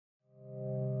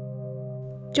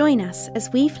Join us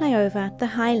as we fly over the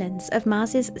highlands of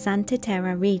Mars Xanthe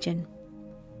Terra region.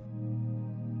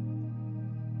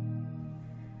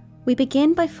 We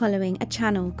begin by following a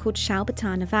channel called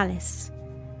Shaubatana Vallis.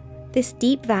 This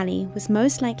deep valley was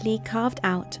most likely carved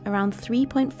out around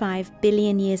 3.5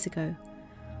 billion years ago,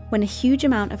 when a huge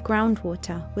amount of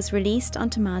groundwater was released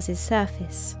onto Mars's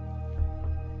surface.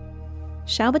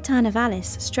 Shaubatana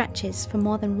Vallis stretches for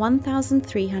more than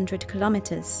 1,300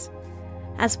 kilometers.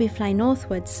 As we fly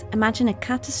northwards, imagine a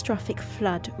catastrophic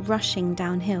flood rushing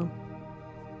downhill.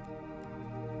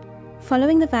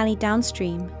 Following the valley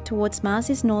downstream towards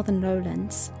Mars's northern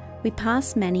lowlands, we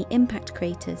pass many impact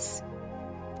craters.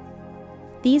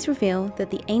 These reveal that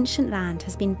the ancient land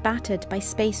has been battered by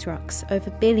space rocks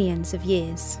over billions of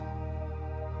years.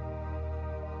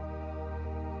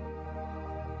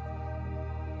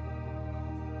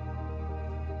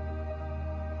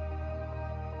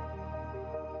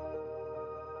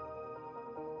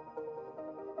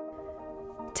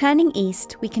 Turning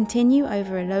east, we continue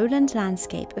over a lowland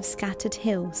landscape of scattered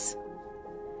hills.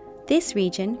 This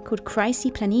region, called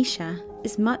Planitia,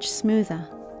 is much smoother.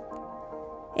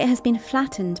 It has been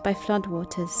flattened by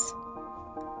floodwaters.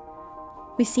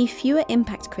 We see fewer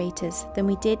impact craters than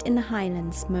we did in the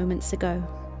highlands moments ago.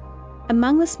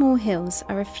 Among the small hills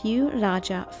are a few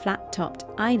larger flat-topped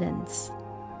islands.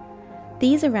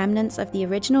 These are remnants of the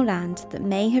original land that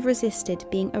may have resisted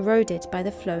being eroded by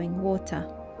the flowing water.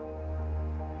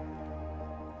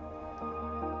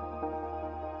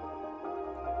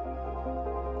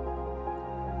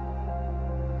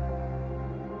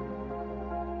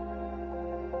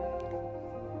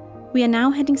 We are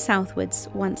now heading southwards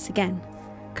once again,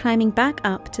 climbing back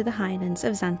up to the highlands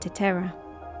of Xanthe Terra.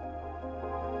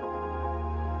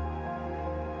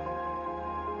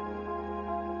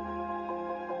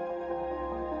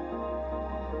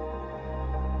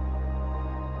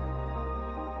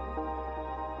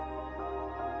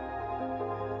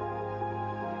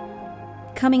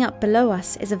 Coming up below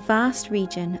us is a vast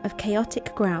region of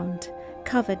chaotic ground,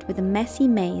 covered with a messy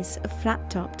maze of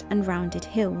flat-topped and rounded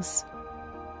hills.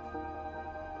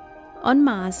 On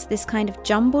Mars, this kind of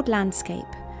jumbled landscape,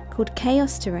 called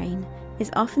chaos terrain,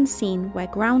 is often seen where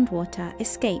groundwater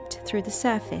escaped through the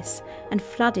surface and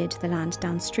flooded the land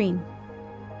downstream.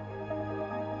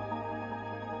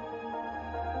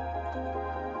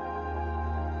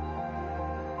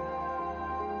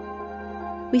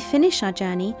 We finish our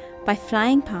journey by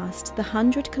flying past the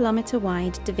 100-kilometer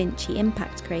wide Da Vinci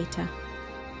impact crater.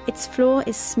 Its floor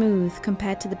is smooth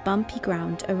compared to the bumpy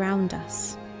ground around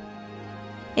us.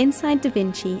 Inside Da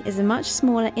Vinci is a much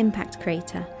smaller impact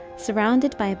crater,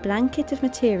 surrounded by a blanket of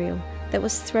material that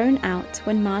was thrown out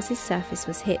when Mars's surface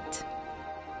was hit.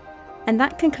 And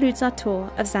that concludes our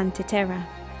tour of Xanthe Terra.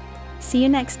 See you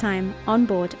next time on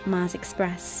board Mars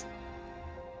Express.